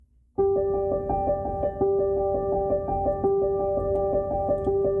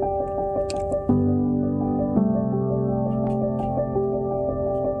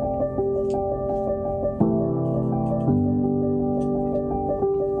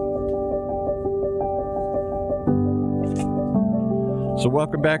So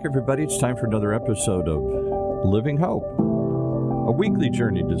welcome back, everybody. It's time for another episode of Living Hope, a weekly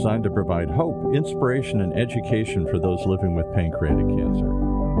journey designed to provide hope, inspiration, and education for those living with pancreatic cancer,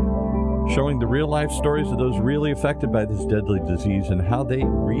 showing the real-life stories of those really affected by this deadly disease and how they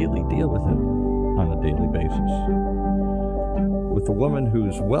really deal with it on a daily basis. With a woman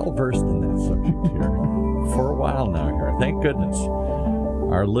who's well-versed in that subject here for a while now here. Thank goodness.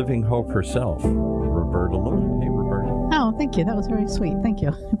 Our living hope herself, Roberta Luna. Hey, Roberta. Oh, thank you. That was very sweet. Thank you.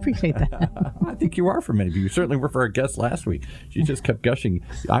 I appreciate that. I think you are for many of you. You certainly were for our guest last week. She just kept gushing.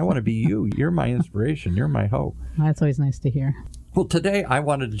 I want to be you. You're my inspiration. You're my hope. That's always nice to hear. Well, today I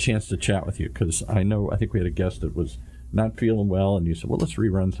wanted a chance to chat with you because I think we had a guest that was not feeling well, and you said, well, let's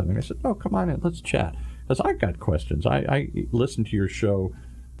rerun something. I said, no, come on in. Let's chat. Because I got questions. I listened to your show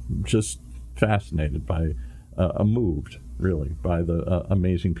just fascinated by, moved, really, by the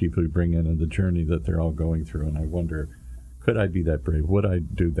amazing people you bring in and the journey that they're all going through. And I wonder, could I be that brave? Would I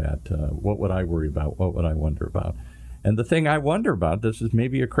do that? What would I worry about? What would I wonder about? And the thing I wonder about, this is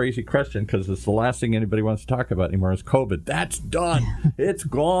maybe a crazy question because it's the last thing anybody wants to talk about anymore, is COVID. That's done. It's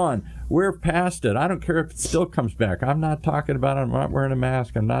gone. We're past it. I don't care if it still comes back. I'm not talking about it. I'm not wearing a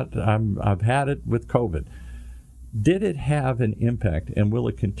mask. I've had it with COVID. Did it have an impact, and will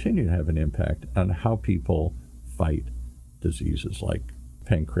it continue to have an impact on how people fight diseases like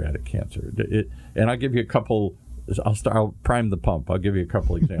pancreatic cancer? And I'll give you a couple. I'll prime the pump. I'll give you a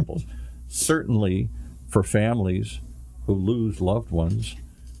couple examples. Certainly, for families who lose loved ones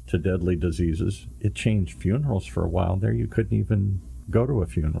to deadly diseases, it changed funerals for a while. There, you couldn't even go to a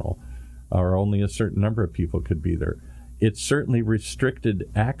funeral, or only a certain number of people could be there. It certainly restricted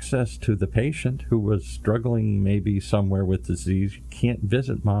access to the patient who was struggling maybe somewhere with disease. You can't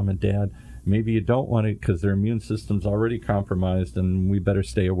visit mom and dad. Maybe you don't want to because their immune system's already compromised and we better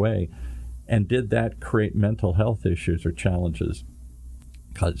stay away. And did that create mental health issues or challenges?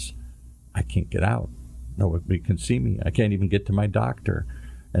 Because I can't get out. Nobody can see me. I can't even get to my doctor.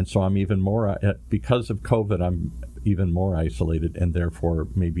 And so I'm even more, because of COVID, I'm even more isolated and therefore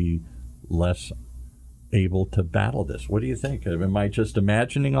maybe less able to battle this. What do you think? Am I just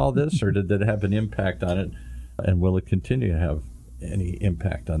imagining all this, or did that have an impact on it? And will it continue to have any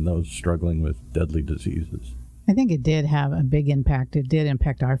impact on those struggling with deadly diseases? I think it did have a big impact. It did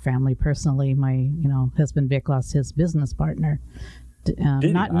impact our family personally. My, husband Vic lost his business partner.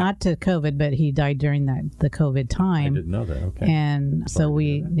 Not to COVID, but he died during the COVID time. I didn't know that. Okay. And so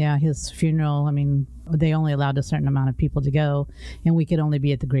his funeral, they only allowed a certain amount of people to go, and we could only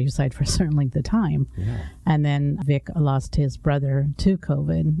be at the graveside for a certain length of time. Yeah. And then Vic lost his brother to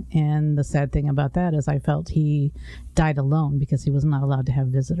COVID. And the sad thing about that is I felt he died alone because he was not allowed to have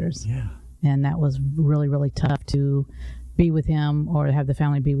visitors. Yeah. And that was really, really tough to be with him or have the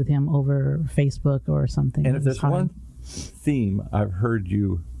family be with him over Facebook or something. And if there's one theme I've heard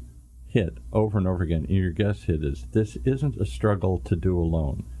you hit over and over again, and your guest hit, is this isn't a struggle to do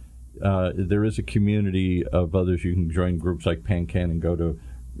alone. There is a community of others. You can join groups like PanCan and go to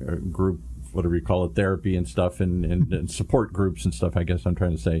group, whatever you call it, therapy and stuff, and support groups and stuff, I guess I'm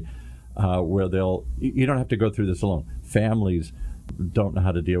trying to say, where you don't have to go through this alone. Families don't know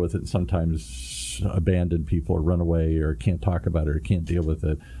how to deal with it, and sometimes abandon people or run away or can't talk about it or can't deal with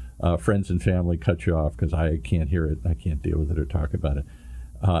it. Friends and family cut you off because I can't hear it, I can't deal with it or talk about it.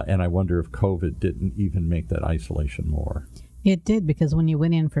 And I wonder if COVID didn't even make that isolation more. It did, because when you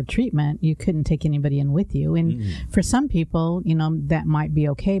went in for treatment, you couldn't take anybody in with you. And for some people, that might be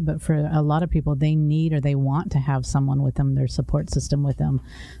okay, but for a lot of people, they need or they want to have someone with them, their support system with them.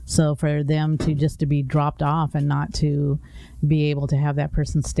 So for them to be dropped off and not to be able to have that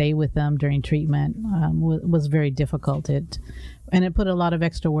person stay with them during treatment was very difficult. And it put a lot of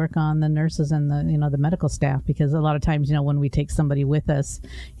extra work on the nurses and the medical staff, because a lot of times, when we take somebody with us,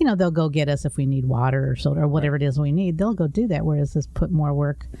 they'll go get us if we need water or soda or whatever it is we need. They'll go do that, whereas this put more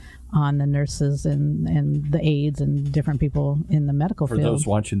work on the nurses and the aides and different people in the medical field. For those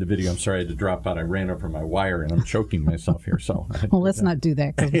watching the video, I'm sorry I had to drop out. I ran over my wire and I'm choking myself here. So well, let's not do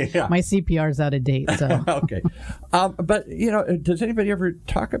that, because my CPR is out of date. So okay, but does anybody ever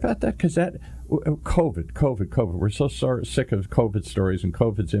talk about that? Because that COVID. We're so sick of COVID stories and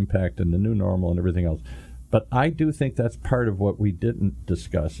COVID's impact and the new normal and everything else. But I do think that's part of what we didn't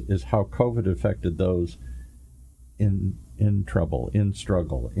discuss, is how COVID affected those in trouble, in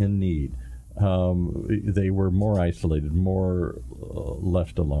struggle, in need. They were more isolated, more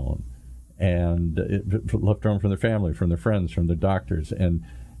left alone, and left alone from their family, from their friends, from their doctors. And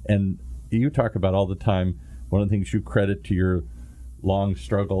you talk about all the time, one of the things you credit to your long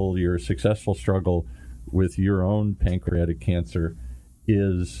struggle, your successful struggle with your own pancreatic cancer,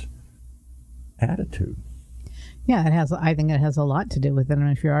 is attitude. Yeah, it has. I think it has a lot to do with it. I mean,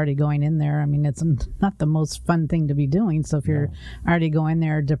 if you're already going in there, I mean, it's not the most fun thing to be doing. So if you're already going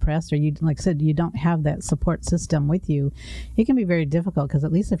there depressed, or you, like I said, you don't have that support system with you, it can be very difficult. Because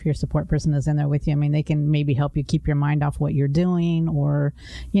at least if your support person is in there with you, I mean, they can maybe help you keep your mind off what you're doing, or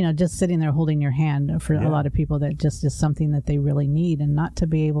just sitting there holding your hand. For a lot of people, that just is something that they really need, and not to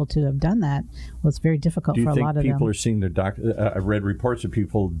be able to have done that was very difficult for a lot of them. Do you think people are seeing their doctor? I've read reports of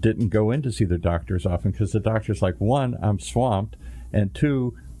people didn't go in to see their doctors often because the doctor's like, one, I'm swamped, and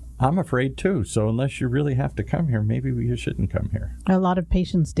two, I'm afraid too. So unless you really have to come here, maybe you shouldn't come here. A lot of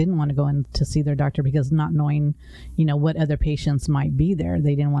patients didn't want to go in to see their doctor because not knowing, what other patients might be there.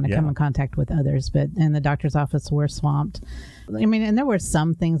 They didn't want to come in contact with others. But in the doctor's office, we're swamped. I mean, and there were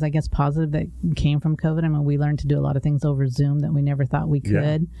some things, I guess, positive that came from COVID. I mean, we learned to do a lot of things over Zoom that we never thought we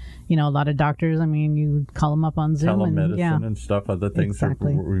could. A lot of doctors, I mean, you call them up on Zoom. Telemedicine and stuff, other things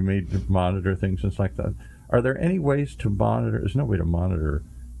exactly. we made to monitor things and stuff like that. Are there any ways to monitor? There's no way to monitor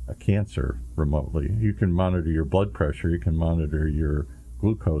a cancer remotely. You can monitor your blood pressure. You can monitor your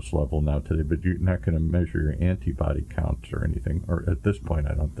glucose level now today, but you're not going to measure your antibody counts or anything, or at this point,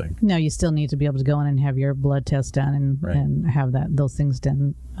 I don't think. No, you still need to be able to go in and have your blood test done and have those things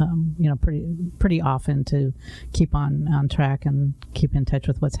done, pretty often to keep on track and keep in touch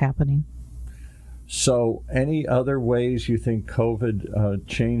with what's happening. So any other ways you think COVID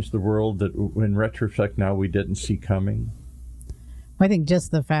changed the world that in retrospect now we didn't see coming? I think just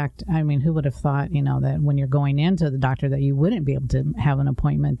the fact, I mean, who would have thought, that when you're going into the doctor that you wouldn't be able to have an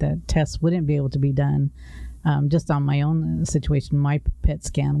appointment, that tests wouldn't be able to be done. Just on my own situation, my PET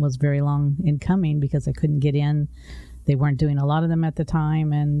scan was very long in coming because I couldn't get in. They weren't doing a lot of them at the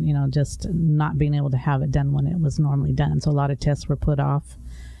time, and, just not being able to have it done when it was normally done. So a lot of tests were put off.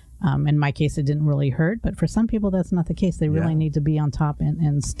 In my case, it didn't really hurt, but for some people, that's not the case. They really need to be on top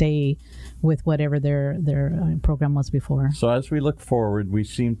and stay with whatever their program was before. So as we look forward,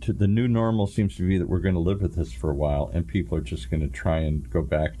 the new normal seems to be that we're going to live with this for a while, and people are just going to try and go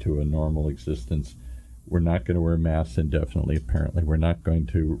back to a normal existence. We're not going to wear masks indefinitely, apparently. We're not going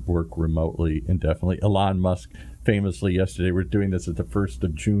to work remotely indefinitely. Elon Musk famously yesterday, we're doing this at the 1st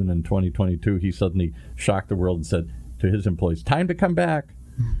of June in 2022, he suddenly shocked the world and said to his employees, time to come back.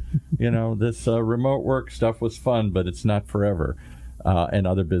 This remote work stuff was fun, but it's not forever. And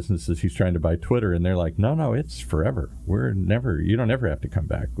other businesses, he's trying to buy Twitter, and they're like, no, it's forever. You don't ever have to come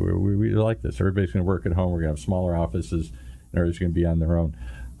back. We like this. Everybody's going to work at home. We're going to have smaller offices, and everybody's going to be on their own.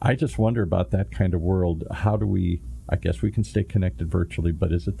 I just wonder about that kind of world. How do I guess we can stay connected virtually,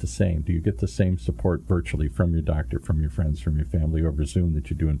 but is it the same? Do you get the same support virtually from your doctor, from your friends, from your family over Zoom that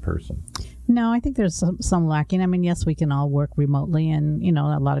you do in person? No, I think there's some lacking. I mean, yes, we can all work remotely, and,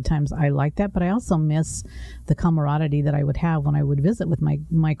 a lot of times I like that, but I also miss the camaraderie that I would have when I would visit with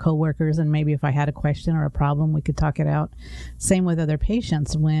my coworkers, and maybe if I had a question or a problem, we could talk it out. Same with other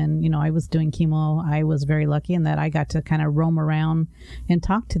patients. When, I was doing chemo, I was very lucky in that I got to kind of roam around and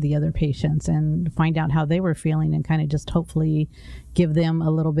talk to the other patients and find out how they were feeling and kind of just hopefully give them a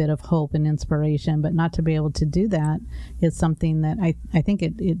little bit of hope and inspiration. But not to be able to do that is something that I think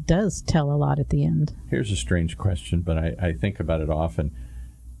it does tell a lot at the end. Here's a strange question, but I think about it often.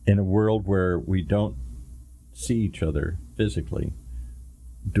 In a world where we don't see each other physically,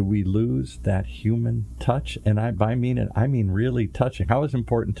 do we lose that human touch? And I mean really touching. How is it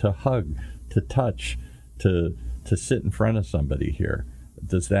important to hug, to touch, to sit in front of somebody here?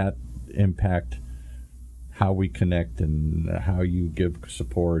 Does that impact how we connect and how you give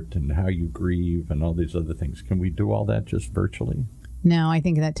support and how you grieve and all these other things? Can we do all that just virtually? No, I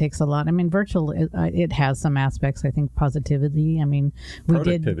think that takes a lot. I mean, virtual, it has some aspects, I think, positivity. I mean,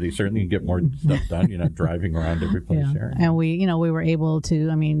 productivity, certainly you get more stuff done. You're not driving around every place here. And we were able to,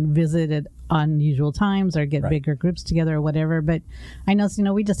 visit at unusual times or get bigger groups together or whatever. But I know,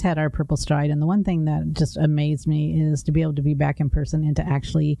 we just had our Purple Stride, and the one thing that just amazed me is to be able to be back in person and to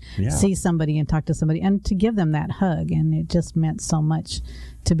actually see somebody and talk to somebody and to give them that hug. And it just meant so much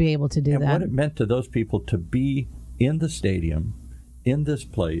to be able to do that. And what it meant to those people to be in the stadium, in this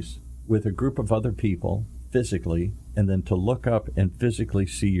place with a group of other people physically, and then to look up and physically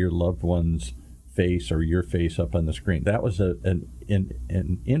see your loved one's face or your face up on the screen. That was an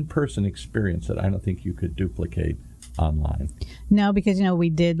in-person experience that I don't think you could duplicate online. No, because we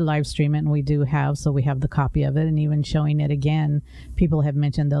did live stream it, and we have the copy of it, and even showing it again, people have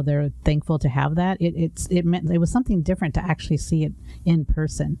mentioned though they're thankful to have that. It meant it was something different to actually see it in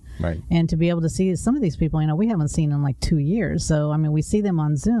person, right? And to be able to see some of these people, we haven't seen in like 2 years. So we see them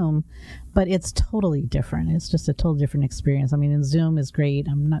on Zoom, but it's totally different. It's just a totally different experience. I mean, and Zoom is great.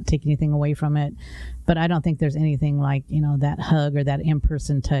 I'm not taking anything away from it, but I don't think there's anything like, that hug or that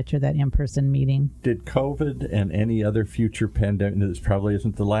in-person touch or that in-person meeting. Did COVID and any other future pandemic, this probably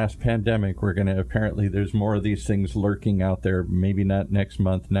isn't the last pandemic, apparently there's more of these things lurking out there, maybe not next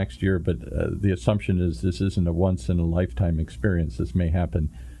month, next year, but the assumption is this isn't a once-in-a-lifetime experience. This may happen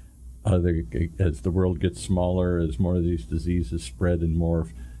as the world gets smaller, as more of these diseases spread and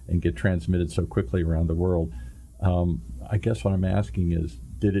morph and get transmitted so quickly around the world. I guess what I'm asking is,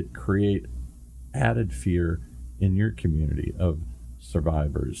 did it create added fear in your community of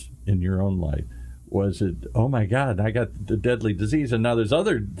survivors, in your own life? Was it, oh my God, I got the deadly disease and now there's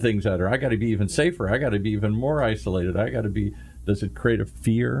other things out there. I got to be even safer. I got to be even more isolated. Does it create a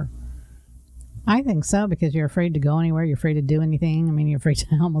fear? I think so, because you're afraid to go anywhere. You're afraid to do anything. I mean, you're afraid to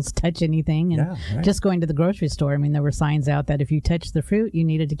almost touch anything. And just going to the grocery store, I mean, there were signs out that if you touched the fruit, you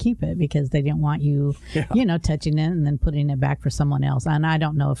needed to keep it because they didn't want you, touching it and then putting it back for someone else. And I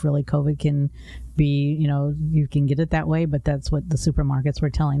don't know if really COVID can be, you can get it that way, but that's what the supermarkets were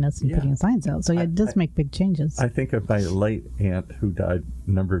telling us and putting signs out. So it does make big changes. I think of my late aunt who died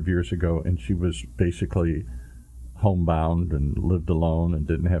a number of years ago, and she was basically homebound and lived alone and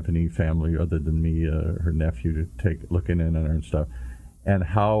didn't have any family other than me, her nephew, to take looking in on her and stuff, and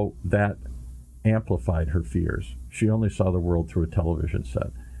how that amplified her fears. She only saw the world through a television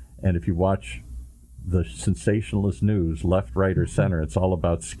set, and if you watch the sensationalist news, left, right, or center, it's all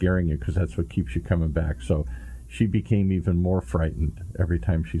about scaring you because that's what keeps you coming back. So she became even more frightened every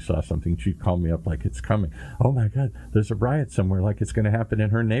time she saw something. She'd call me up like, it's coming. Oh my God, there's a riot somewhere, like it's going to happen in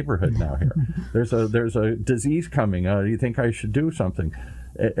her neighborhood now here. There's a disease coming. Do you think I should do something?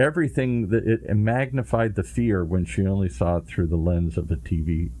 Everything, it magnified the fear when she only saw it through the lens of a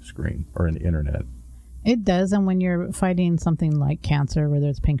TV screen or an internet. It does, and when you're fighting something like cancer, whether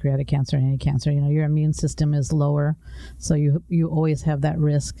it's pancreatic cancer or any cancer, your immune system is lower, so you always have that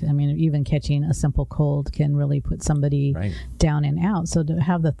risk. I mean, even catching a simple cold can really put somebody down and out. So to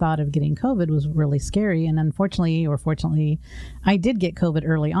have the thought of getting COVID was really scary, and unfortunately, or fortunately, I did get COVID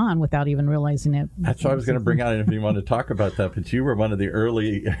early on without even realizing it. That's what I was going to bring out if you want to talk about that, but you were one of the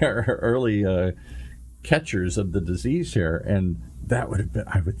early catchers of the disease here, and that would have been,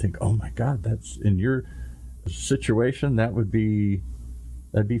 I would think, oh my God, that's in your situation, that'd be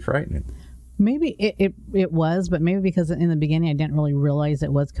frightening. Maybe it was, but maybe because in the beginning I didn't really realize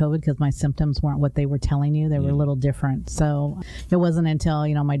it was COVID because my symptoms weren't what they were telling you. They were a little different. So it wasn't until,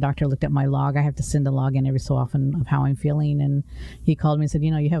 my doctor looked at my log. I have to send a log in every so often of how I'm feeling. And he called me and said,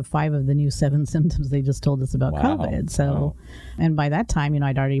 you have 5 of the new 7 symptoms they just told us about COVID. So, and by that time,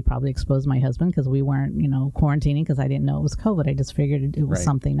 I'd already probably exposed my husband because we weren't, quarantining because I didn't know it was COVID. I just figured it was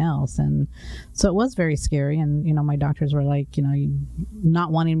something else. And so it was very scary. And, my doctors were like,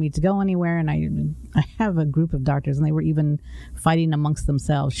 not wanting me to go anywhere. And I have a group of doctors, and they were even fighting amongst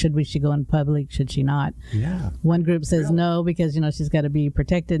themselves. Should she go in public? Should she not? Yeah. One group says no because, she's got to be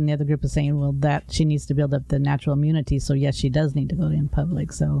protected, and the other group is saying, well, that she needs to build up the natural immunity. So, yes, she does need to go in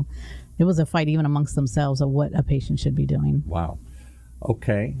public. So it was a fight even amongst themselves of what a patient should be doing. Wow.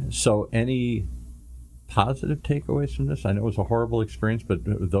 Okay. So any positive takeaways from this? I know it was a horrible experience, but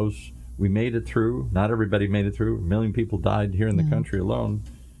those we made it through. Not everybody made it through. 1 million people died here in the country alone,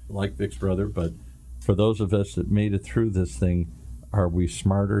 like Vic's brother, but for those of us that made it through this thing, are we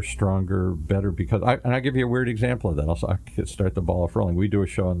smarter, stronger, better? Because I'll give you a weird example of that. I'll start the ball off rolling. We do a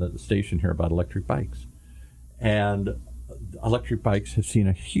show on the station here about electric bikes, and electric bikes have seen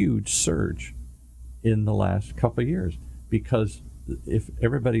a huge surge in the last couple of years because if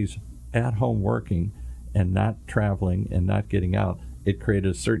everybody's at home working and not traveling and not getting out, it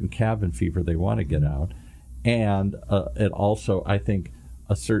created a certain cabin fever. They want to get out, and it also, I think,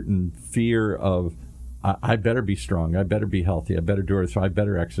 a certain fear of I better be strong, I better be healthy, I better do it, so I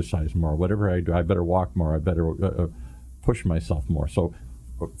better exercise more. Whatever I do, I better walk more, I better push myself more. So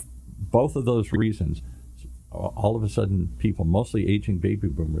both of those reasons, all of a sudden people, mostly aging baby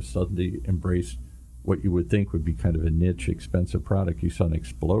boomers, suddenly embraced what you would think would be kind of a niche, expensive product. You saw an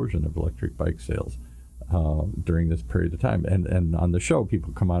explosion of electric bike sales during this period of time. And on the show,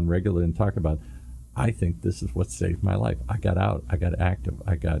 people come on regularly and talk about, I think this is what saved my life. I got out, I got active,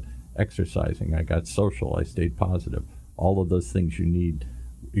 I got exercising, I got social, I stayed positive. All of those things you need.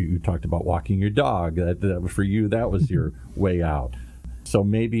 You talked about walking your dog. That for you, that was your way out. So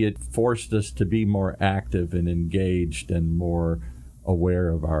maybe it forced us to be more active and engaged and more aware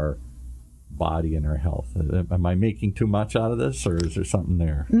of our body and our health. Am I making too much out of this, or is there something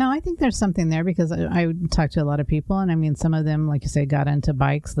there? No, I think there's something there because I talked to a lot of people, and I mean, some of them, like you say, got into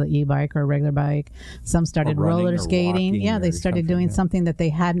bikes, the e-bike or regular bike. Some started roller skating. Yeah, they started doing something that they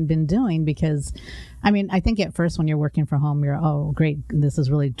hadn't been doing because, I mean, I think at first when you're working from home, you're, oh, great, this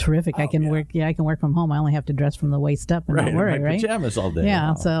is really terrific. I can work. Yeah, I can work from home. I only have to dress from the waist up and not worry, in my pajamas all day.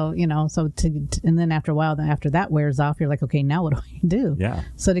 Yeah, so and then after a while, after that wears off, you're like, okay, now what do I do? Yeah.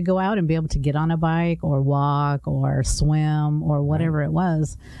 So to go out and be able to get on a bike or walk or swim or whatever it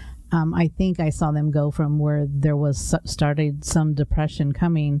was, I think I saw them go from where there was started some depression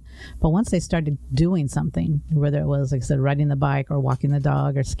coming, but once they started doing something, whether it was, like I said, riding the bike or walking the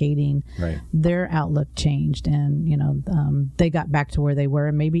dog or skating, their outlook changed, and they got back to where they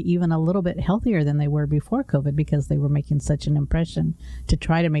were, maybe even a little bit healthier than they were before COVID, because they were making such an impression to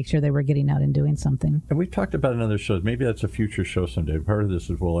try to make sure they were getting out and doing something. And we've talked about in other shows. Maybe that's a future show someday. Part of this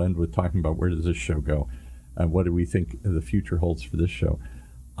is we'll end with talking about where does this show go, and what do we think the future holds for this show.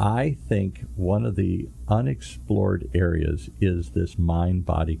 I think one of the unexplored areas is this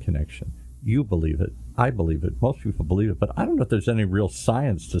mind-body connection. You believe it. I believe it. Most people believe it. But I don't know if there's any real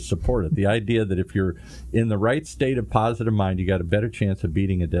science to support it. The idea that if you're in the right state of positive mind, you got a better chance of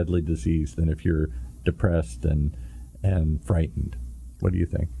beating a deadly disease than if you're depressed and frightened. What do you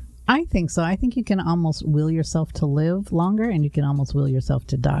think? I think so. I think you can almost will yourself to live longer, and you can almost will yourself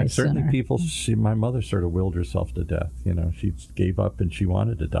to die certainly sooner. People see, my mother sort of willed herself to death. She gave up and she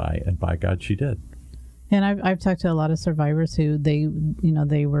wanted to die, and by God, she did. And I've talked to a lot of survivors who they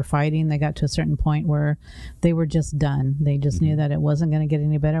were fighting. They got to a certain point where they were just done. They just knew that it wasn't going to get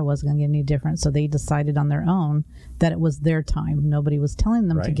any better, it wasn't going to get any different. So they decided on their own that it was their time. Nobody was telling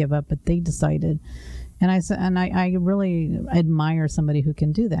them to give up, but they decided. And I really admire somebody who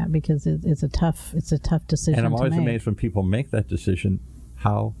can do that, because it's a tough decision. And I'm always to make. amazed when people make that decision,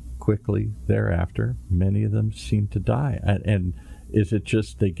 how quickly thereafter many of them seem to die. And is it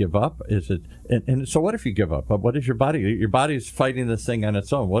just they give up? Is it? And so what if you give up? But what is your body? Your body's fighting this thing on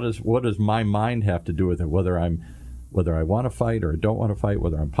its own. What does my mind have to do with it? Whether I want to fight or don't want to fight,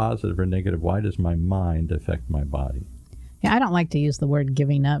 whether I'm positive or negative, why does my mind affect my body? Yeah, I don't like to use the word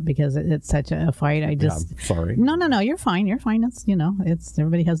giving up because it's such a fight. I'm sorry. No, you're fine. You're fine. It's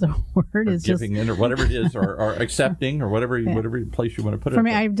everybody has their word. Or it's giving just, in, or whatever it is, or accepting, or whatever place you want to put it. For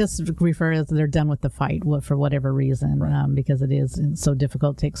me, I just refer as they're done with the fight for whatever reason, because it is so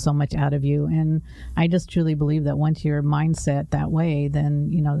difficult, takes so much out of you. And I just truly believe that once your mindset that way, then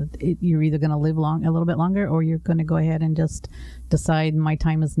you're either going to live a little bit longer, or you're going to go ahead and just decide my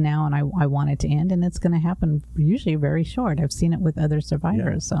time is now and I want it to end, and it's going to happen usually very short. I've seen it with other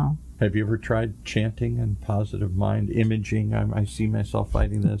survivors. Yeah. So have you ever tried chanting and positive mind imaging? I see myself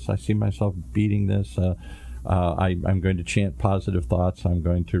fighting this, I see myself beating this, I'm going to chant positive thoughts, I'm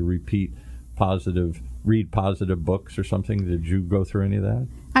going to read positive books or something. Did you go through any of that?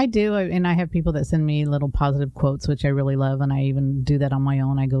 I do, and I have people that send me little positive quotes, which I really love, and I even do that on my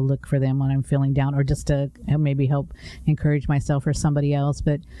own. I go look for them when I'm feeling down, or just to maybe help encourage myself or somebody else.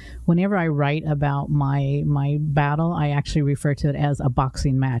 But whenever I write about my battle, I actually refer to it as a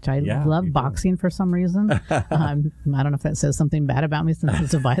boxing match. I love boxing for some reason. I don't know if that says something bad about me since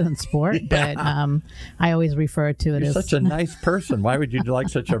it's a violent sport, but I always refer to it You're as... such a nice person. Why would you like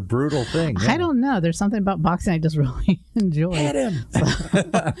such a brutal thing? Yeah. I don't know. There's something about boxing I just really enjoy. Hit him!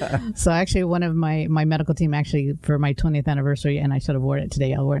 So actually, one of my medical team, actually for my 20th anniversary, and I should have worn it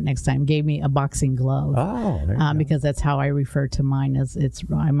today, I'll wear it next time, gave me a boxing glove. Oh, because that's how I refer to mine.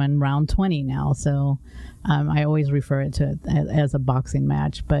 I'm in round 20 now, so I always refer to it as a boxing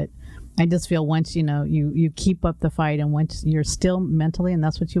match. But I just feel once you keep up the fight, and once you're still mentally, and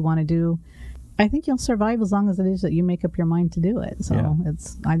that's what you want to do, I think you'll survive as long as it is that you make up your mind to do it. So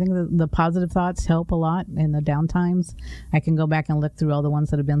I think the positive thoughts help a lot in the down times. I can go back and look through all the ones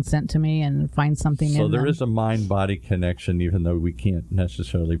that have been sent to me and find something in them. So there is a mind-body connection, even though we can't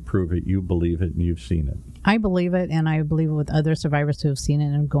necessarily prove it. You believe it and you've seen it. I believe it, and I believe it with other survivors who have seen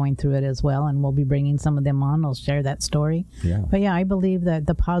it and going through it as well. And we'll be bringing some of them on. They'll share that story. Yeah. But I believe that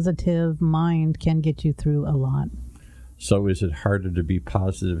the positive mind can get you through a lot. So is it harder to be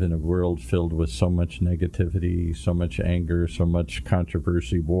positive in a world filled with so much negativity, so much anger, so much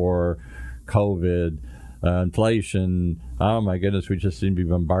controversy, war, COVID, inflation? Oh, my goodness, we just seem to be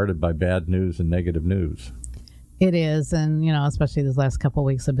bombarded by bad news and negative news. It is, and especially these last couple of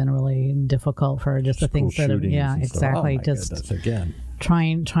weeks have been really difficult for just the things that have, exactly, just again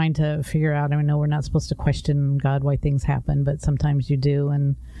trying to figure out. I know we're not supposed to question God why things happen, but sometimes you do,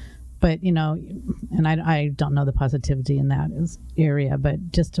 and But, you know, and I don't know the positivity in that area,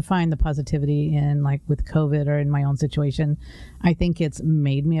 but just to find the positivity in, like, with COVID or in my own situation, I think it's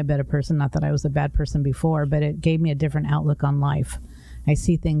made me a better person. Not that I was a bad person before, but it gave me a different outlook on life. I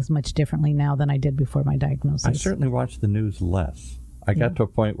see things much differently now than I did before my diagnosis. I certainly watch the news less. I got to a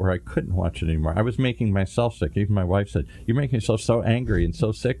point where I couldn't watch it anymore. I was making myself sick. Even my wife said, "You're making yourself so angry and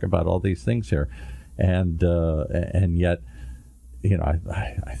so sick about all these things here," and yet, you know,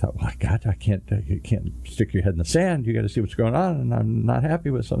 I thought, well, God, you can't stick your head in the sand. You got to see what's going on, and I'm not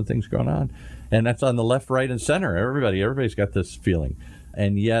happy with some of the things going on, and that's on the left, right, and center. Everybody's got this feeling,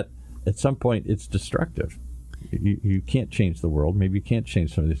 and yet at some point it's destructive. You can't change the world. Maybe you can't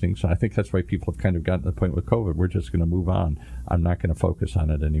change some of these things. So I think that's why people have kind of gotten to the point with COVID. We're just going to move on. I'm not going to focus on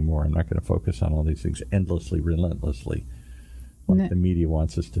it anymore. I'm not going to focus on all these things endlessly, relentlessly, like the media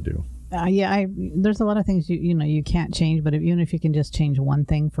wants us to do. There's a lot of things you can't change, but even if you can just change one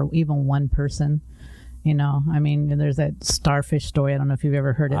thing for even one person. You know, I mean, there's that starfish story. I don't know if you've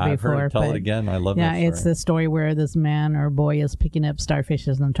ever heard it before. I've heard it. Tell it again. I love that story. Yeah, it's the story where this man or boy is picking up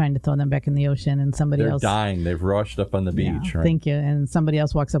starfishes and trying to throw them back in the ocean, and somebody else... They're dying. They've rushed up on the beach, right? Thank you. And somebody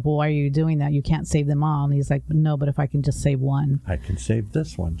else walks up, well, why are you doing that? You can't save them all. And he's like, no, but if I can just save one. I can save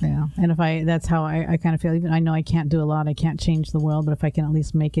this one. Yeah, and that's how I kind of feel. Even I know I can't do a lot. I can't change the world, but if I can at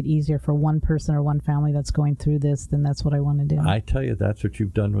least make it easier for one person or one family that's going through this, then that's what I want to do. I tell you, that's what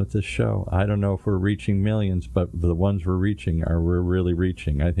you've done with this show. I don't know if we're reaching millions, but the ones we're really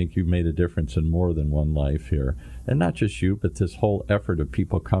reaching. I think you've made a difference in more than one life here. And not just you, but this whole effort of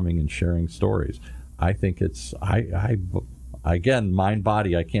people coming and sharing stories. I think it's, again, mind,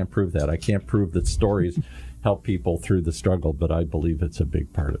 body, I can't prove that. I can't prove that stories help people through the struggle, but I believe it's a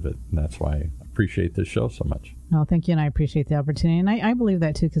big part of it. And that's why I appreciate this show so much. No, thank you, and I appreciate the opportunity. And I believe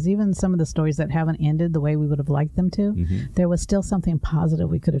that, too, because even some of the stories that haven't ended the way we would have liked them to, there was still something positive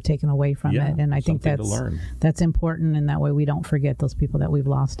we could have taken away from it. And I think that's important, and that way we don't forget those people that we've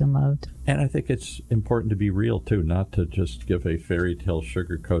lost and loved. And I think it's important to be real, too, not to just give a fairy tale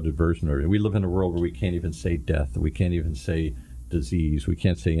sugar-coated version of it. We live in a world where we can't even say death. We can't even say disease. We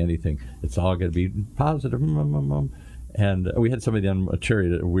can't say anything. It's all going to be positive. And we had somebody on a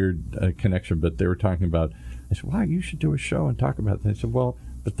chariot, a weird connection, but they were talking about, I said, wow, you should do a show and talk about that. They said, well,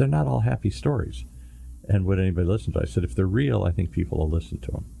 but they're not all happy stories. And would anybody listen to it? I said, if they're real, I think people will listen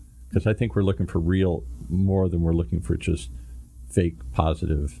to them. Because I think we're looking for real more than we're looking for just fake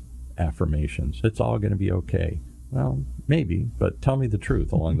positive affirmations. It's all going to be okay. Well, maybe, but tell me the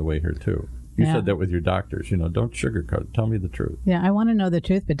truth along the way here, too. You said that with your doctors. Don't sugarcoat it. Tell me the truth. Yeah, I want to know the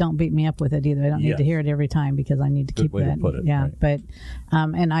truth, but don't beat me up with it either. I don't need to hear it every time because I need to keep that. Good way to put it. Yeah, right. But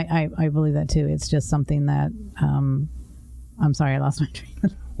and I believe that too. It's just something that I'm sorry, I lost my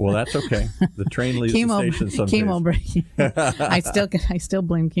train. Well, that's okay. The train leaves the station sometimes. Chemo brain. I still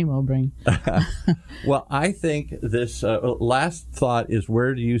blame chemo brain. Well, I think this last thought is,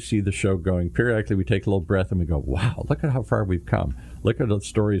 where do you see the show going? Periodically, we take a little breath and we go, wow, look at how far we've come. Look at the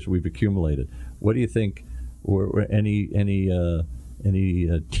stories we've accumulated. What do you think? Any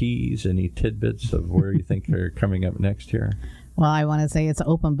teas, any tidbits of where you think are coming up next here? Well, I want to say it's an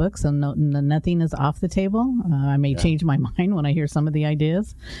open book, so nothing is off the table. I may change my mind when I hear some of the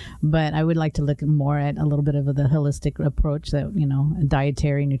ideas, but I would like to look more at a little bit of the holistic approach that,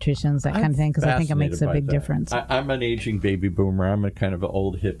 dietary, nutrition, that kind of thing, because I think it makes a big difference. I'm an aging baby boomer. I'm a kind of an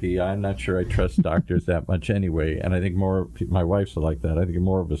old hippie. I'm not sure I trust doctors that much anyway, and I think my wife's like that. I think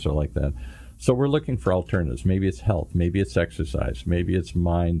more of us are like that. So we're looking for alternatives. Maybe it's health. Maybe it's exercise. Maybe it's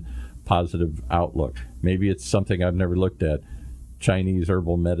mind, positive outlook. Maybe it's something I've never looked at. Chinese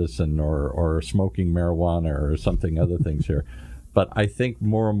herbal medicine or smoking marijuana or something, other things here. But I think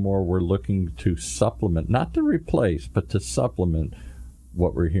more and more we're looking to supplement, not to replace, but to supplement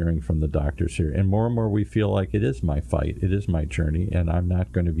what we're hearing from the doctors here. And more we feel like it is my fight, it is my journey, and I'm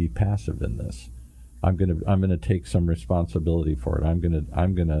not going to be passive in this. I'm going to take some responsibility for it. I'm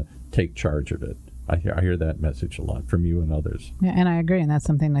going to take charge of it. I hear that message a lot from you and others. Yeah, and I agree, and that's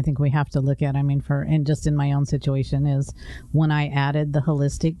something I think we have to look at. I mean, and just in my own situation is when I added the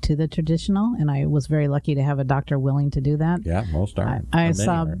holistic to the traditional, and I was very lucky to have a doctor willing to do that. Yeah, most are. I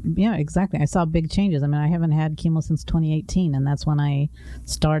saw, yeah, exactly. I saw big changes. I mean, I haven't had chemo since 2018, and that's when I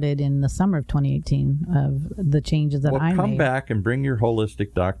started in the summer of 2018 of the changes that I made. Well, come back and bring your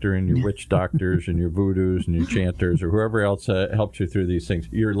holistic doctor and your witch doctors and your voodoos and your chanters or whoever else helped you through these things.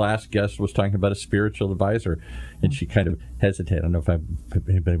 Your last guest was talking about a spiritual advisor, and she kind of hesitated. I don't know if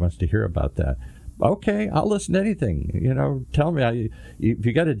anybody wants to hear about that. okay, I'll listen to anything. Tell me if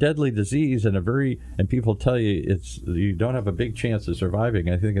you got a deadly disease and people tell you you don't have a big chance of surviving.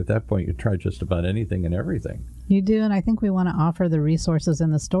 I think at that point you try just about anything and everything. You do, and I think we want to offer the resources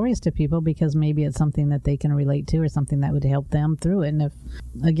and the stories to people because maybe it's something that they can relate to or something that would help them through it. And if,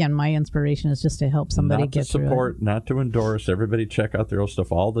 again, my inspiration is just to help somebody get through it. Not to support, not to endorse. Everybody check out their own stuff,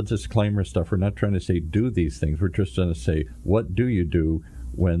 all the disclaimer stuff. We're not trying to say do these things. We're just trying to say, what do you do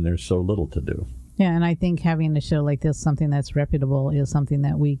when there's so little to do? Yeah, and I think having a show like this, something that's reputable, is something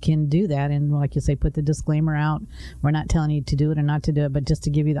that we can do that. And like you say, put the disclaimer out. We're not telling you to do it or not to do it, but just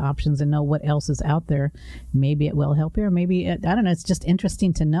to give you the options and know what else is out there. Maybe it will help you, or maybe, I don't know, it's just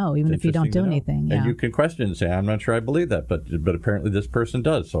interesting to know, even if you don't do anything. Yeah. And you can question and say, I'm not sure I believe that, but apparently this person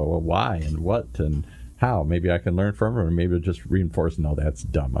does. So why and what and how? Maybe I can learn from her, or maybe it'll just reinforce, no, that's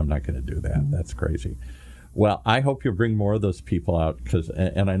dumb. I'm not going to do that. Mm-hmm. That's crazy. Well, I hope you'll bring more of those people out,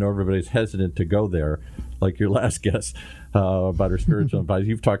 and I know everybody's hesitant to go there, like your last guest about her spiritual advice.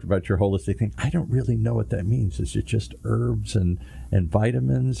 You've talked about your holistic thing. I don't really know what that means. Is it just herbs and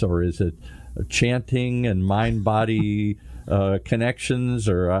vitamins, or is it chanting and mind-body connections,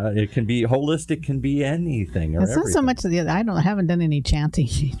 or it can be holistic, can be anything. Or it's not so much I haven't done any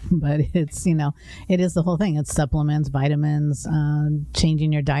chanting, but it's it is the whole thing. It's supplements, vitamins,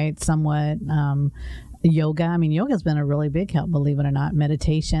 changing your diet somewhat. Yoga. I mean, yoga has been a really big help, believe it or not.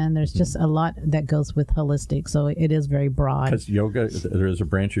 Meditation. There's just a lot that goes with holistic, so it is very broad. Because yoga, there is a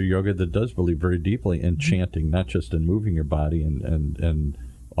branch of yoga that does believe very deeply in chanting, not just in moving your body and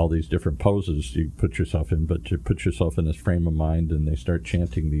all these different poses you put yourself in, but you put yourself in this frame of mind, and they start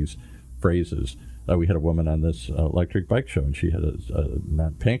chanting these phrases. We had a woman on this electric bike show, and she had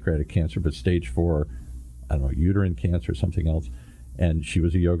not pancreatic cancer, but stage 4, I don't know, uterine cancer or something else. And she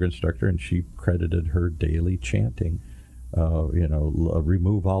was a yoga instructor, and she credited her daily chanting,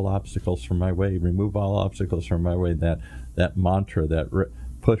 remove all obstacles from my way, remove all obstacles from my way. That mantra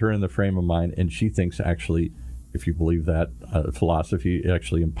put her in the frame of mind, and she thinks actually, if you believe that philosophy,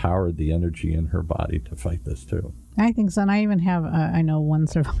 actually empowered the energy in her body to fight this too. I think so. And I even have, I know one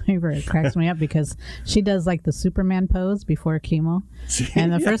survivor, it cracks me up because she does like the Superman pose before chemo.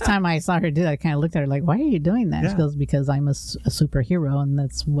 And the first time I saw her do that, I kind of looked at her like, why are you doing that? She goes, because I'm a superhero, and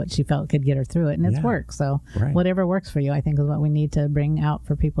that's what she felt could get her through it. And it's worked. So whatever works for you, I think, is what we need to bring out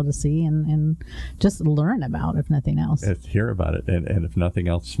for people to see and just learn about, if nothing else. Hear about it. And if nothing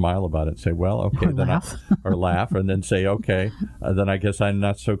else, smile about it. Say, well, okay. Or laugh. Or laugh, and then say, okay, then I guess I'm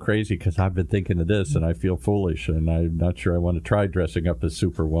not so crazy because I've been thinking of this, and I feel foolish, and I'm not sure I want to try dressing up as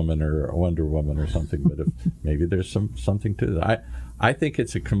Superwoman or Wonder Woman or something. But if maybe there's something to that. I think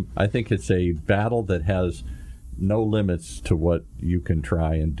it's a battle that has no limits to what you can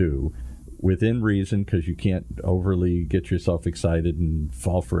try and do within reason, because you can't overly get yourself excited and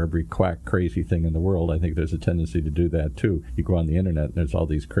fall for every quack crazy thing in the world. I think there's a tendency to do that too. You go on the internet and there's all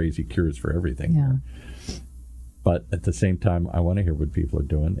these crazy cures for everything. Yeah. But at the same time, I want to hear what people are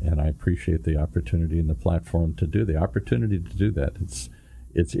doing, and I appreciate the opportunity and the platform to do that.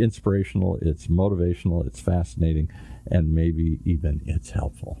 It's inspirational, it's motivational, it's fascinating, and maybe even it's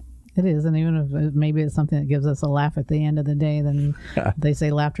helpful. It is, and even if maybe it's something that gives us a laugh at the end of the day, then they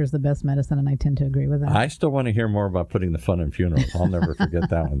say laughter is the best medicine, and I tend to agree with that. I still want to hear more about putting the fun in funerals. I'll never forget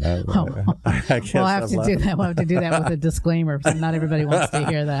that one. We'll have to do that. We'll have to do that with a disclaimer, so not everybody wants to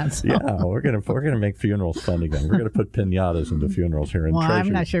hear that. So. Yeah, we're gonna make funerals fun again. We're gonna put piñatas into funerals here. I'm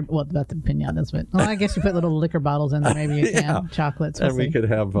not sure about the piñatas, but I guess you put little liquor bottles in there. Maybe you can chocolates. And we could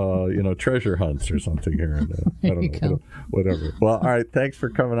have treasure hunts or something here. I don't know, whatever. Well, all right. Thanks for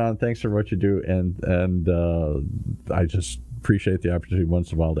coming on. Thanks for what you do, and I just appreciate the opportunity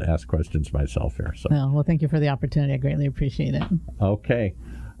once in a while to ask questions myself here. So, well, thank you for the opportunity. I greatly appreciate it. Okay.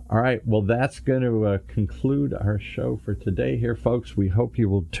 All right. Well, that's going to conclude our show for today here, folks. We hope you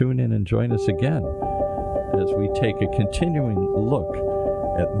will tune in and join us again as we take a continuing look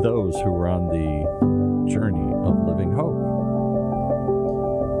at those who are on the journey of living hope.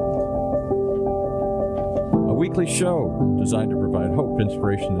 A weekly show designed to provide hope,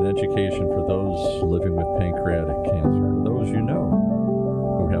 inspiration, and education for those living with pancreatic cancer, those you know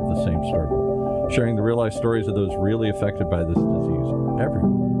who have the same struggle, sharing the real-life stories of those really affected by this disease,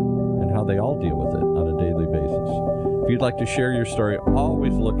 everyone, and how they all deal with it on a daily basis. If you'd like to share your story,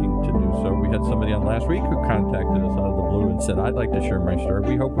 always looking to do so. We had somebody on last week who contacted us out of the blue and said, I'd like to share my story.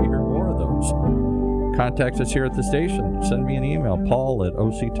 We hope we hear more of those. Contact us here at the station. Send me an email,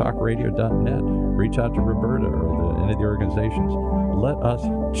 paul@octalkradio.net. Reach out to Roberta or any of the organizations. Let us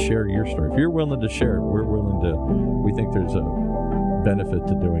share your story. If you're willing to share it, we're willing to. We think there's a benefit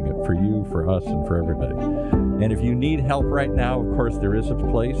to doing it for you, for us, and for everybody. And if you need help right now, of course, there is a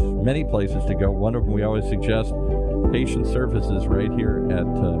place, many places to go. One of them we always suggest, patient services right here at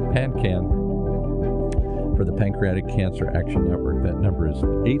PanCAN for the Pancreatic Cancer Action Network. That number is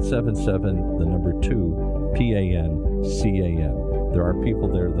 877, the number 2, PANCAN. There are people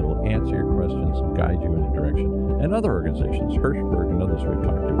there that will answer your questions and guide you in a direction. And other organizations, Hirschberg and others we've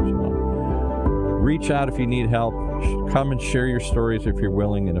talked to as well. Reach out if you need help. Come and share your stories if you're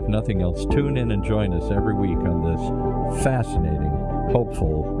willing. And if nothing else, tune in and join us every week on this fascinating,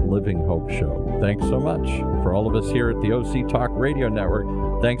 hopeful, Living Hope show. Thanks so much. For all of us here at the OC Talk Radio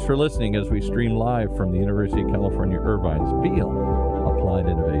Network, thanks for listening as we stream live from the University of California, Irvine's Beale Applied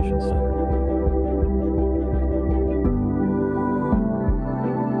Innovation Center.